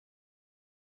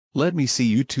Let me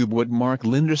see YouTube what Mark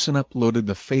Linderson uploaded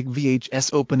the fake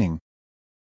VHS opening.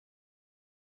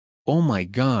 Oh my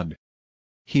god.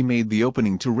 He made the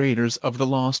opening to Raiders of the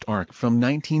Lost Ark from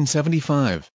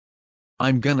 1975.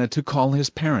 I'm gonna to call his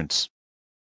parents.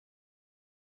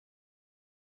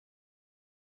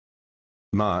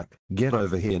 Mark, get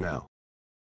over here now.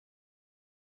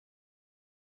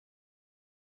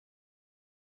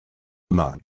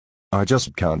 Mark. I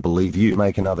just can't believe you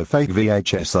make another fake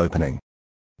VHS opening.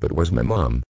 But where's my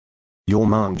mom? Your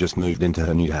mom just moved into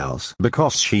her new house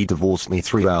because she divorced me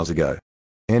 3 hours ago.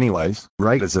 Anyways,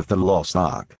 Raiders of the Lost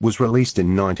Ark was released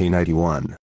in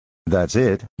 1981. That's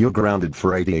it, you're grounded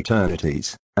for 80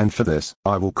 eternities, and for this,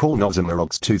 I will call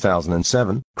Nozimarox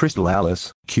 2007, Crystal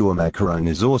Alice, Cure Macaron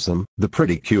is awesome, The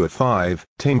Pretty Cure 5,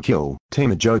 Team Kill,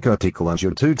 Team Ajoko Tickle and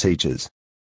your 2 teachers.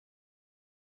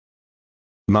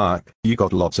 Mark, you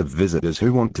got lots of visitors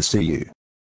who want to see you.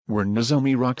 We're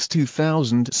Nozomi Rocks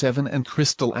 2007 and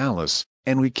Crystal Alice,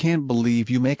 and we can't believe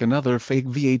you make another fake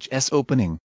VHS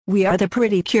opening. We are the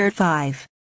Pretty Cure 5.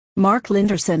 Mark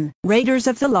Linderson, Raiders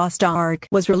of the Lost Ark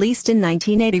was released in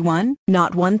 1981,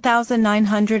 not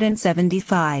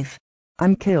 1975.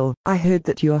 I'm Kill. I heard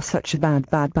that you are such a bad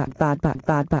boy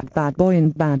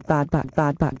and bad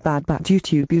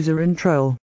YouTube user and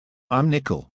troll. I'm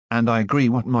Nickel, and I agree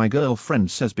what my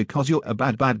girlfriend says because you're a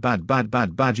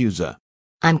bad user.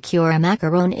 I'm Cura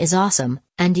Macaron is awesome,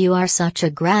 and you are such a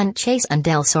Grand Chase and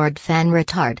Del Sword fan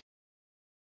retard.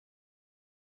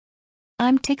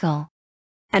 I'm Tickle.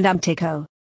 And I'm Tico.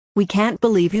 We can't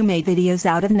believe you made videos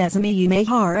out of Nezumi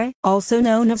Yumehara, also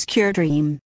known as Cure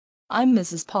Dream. I'm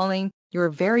Mrs. Pauling, you're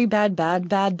a very bad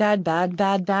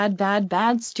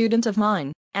student of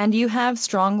mine, and you have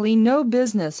strongly no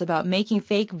business about making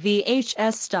fake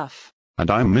VHS stuff.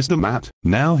 And I'm Mr. Matt,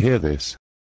 now hear this.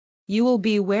 You will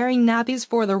be wearing nappies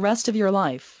for the rest of your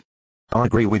life. I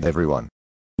agree with everyone.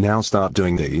 Now start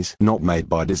doing these, not made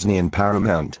by Disney and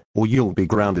Paramount, or you'll be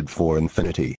grounded for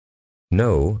infinity.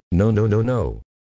 No.